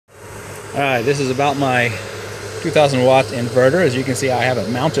Alright, this is about my 2000 watt inverter. As you can see, I have it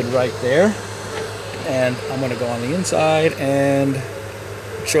mounted right there. And I'm going to go on the inside and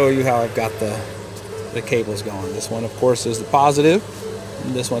show you how I've got the cables going. This one, of course, is the positive.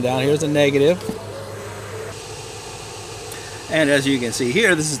 And this one down here is the negative. And as you can see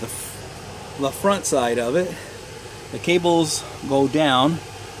here, this is the front side of it. The cables go down.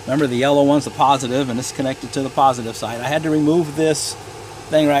 Remember, the yellow one's the positive, and it's connected to the positive side. I had to remove this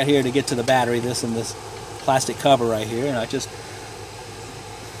thing right here to get to the battery, this and this plastic cover right here, and I just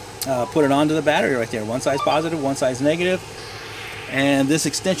put it onto the battery right there. One side's positive, one side's negative. And this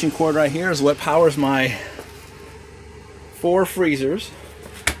extension cord right here is what powers my 4 freezers.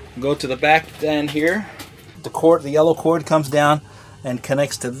 Go to the back end here. The yellow cord comes down and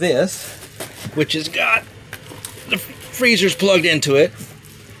connects to this, which has got the freezers plugged into it.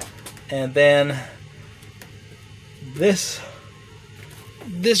 And then this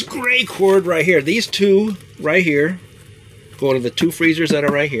gray cord right here, these two right here go to the 2 freezers that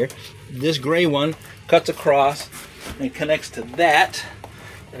are right here. This gray one cuts across and connects to that,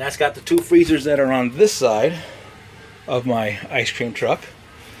 and that's got the 2 freezers that are on this side of my ice cream truck,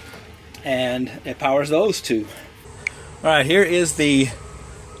 and it powers those 2. Alright, here is the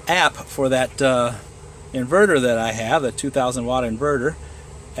app for that inverter that I have, the 2000 watt inverter.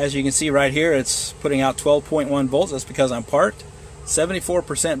 As you can see right here, it's putting out 12.1 volts. That's because I'm parked.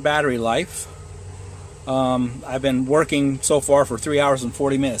 74% battery life. I've been working so far for 3 hours and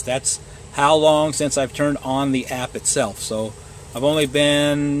 40 minutes. That's how long since I've turned on the app itself. So I've only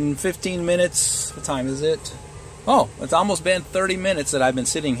been 15 minutes. What time is it? Oh, it's almost been 30 minutes that I've been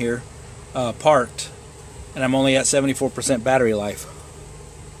sitting here parked, and I'm only at 74% battery life.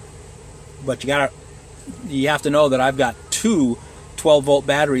 But you have to know that I've got 2 12-volt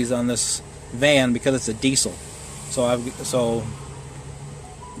batteries on this van because it's a diesel. So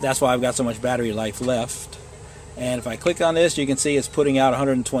that's why I've got so much battery life left. And if I click on this, you can see it's putting out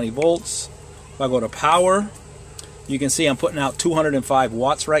 120 volts. If I go to power, you can see I'm putting out 205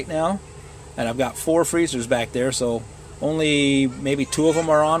 watts right now. And I've got 4 freezers back there, so only maybe 2 of them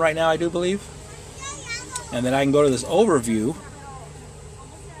are on right now, I do believe. And then I can go to this overview.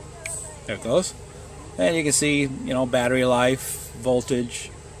 There it goes. And you can see, you know, battery life,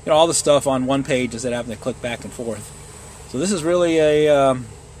 voltage, you know, all the stuff on one page instead of having to click back and forth. So this is really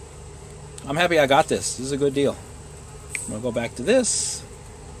I'm happy I got this. This is a good deal. I'm going to go back to this.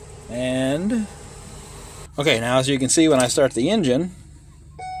 And okay, now as you can see, when I start the engine,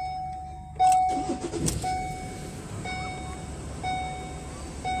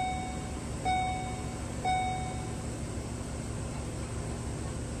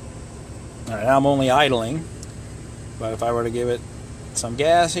 alright, now I'm only idling, but if I were to give it some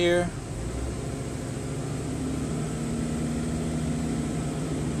gas here,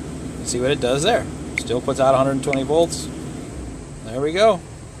 see what it does there. Still puts out 120 volts. There we go.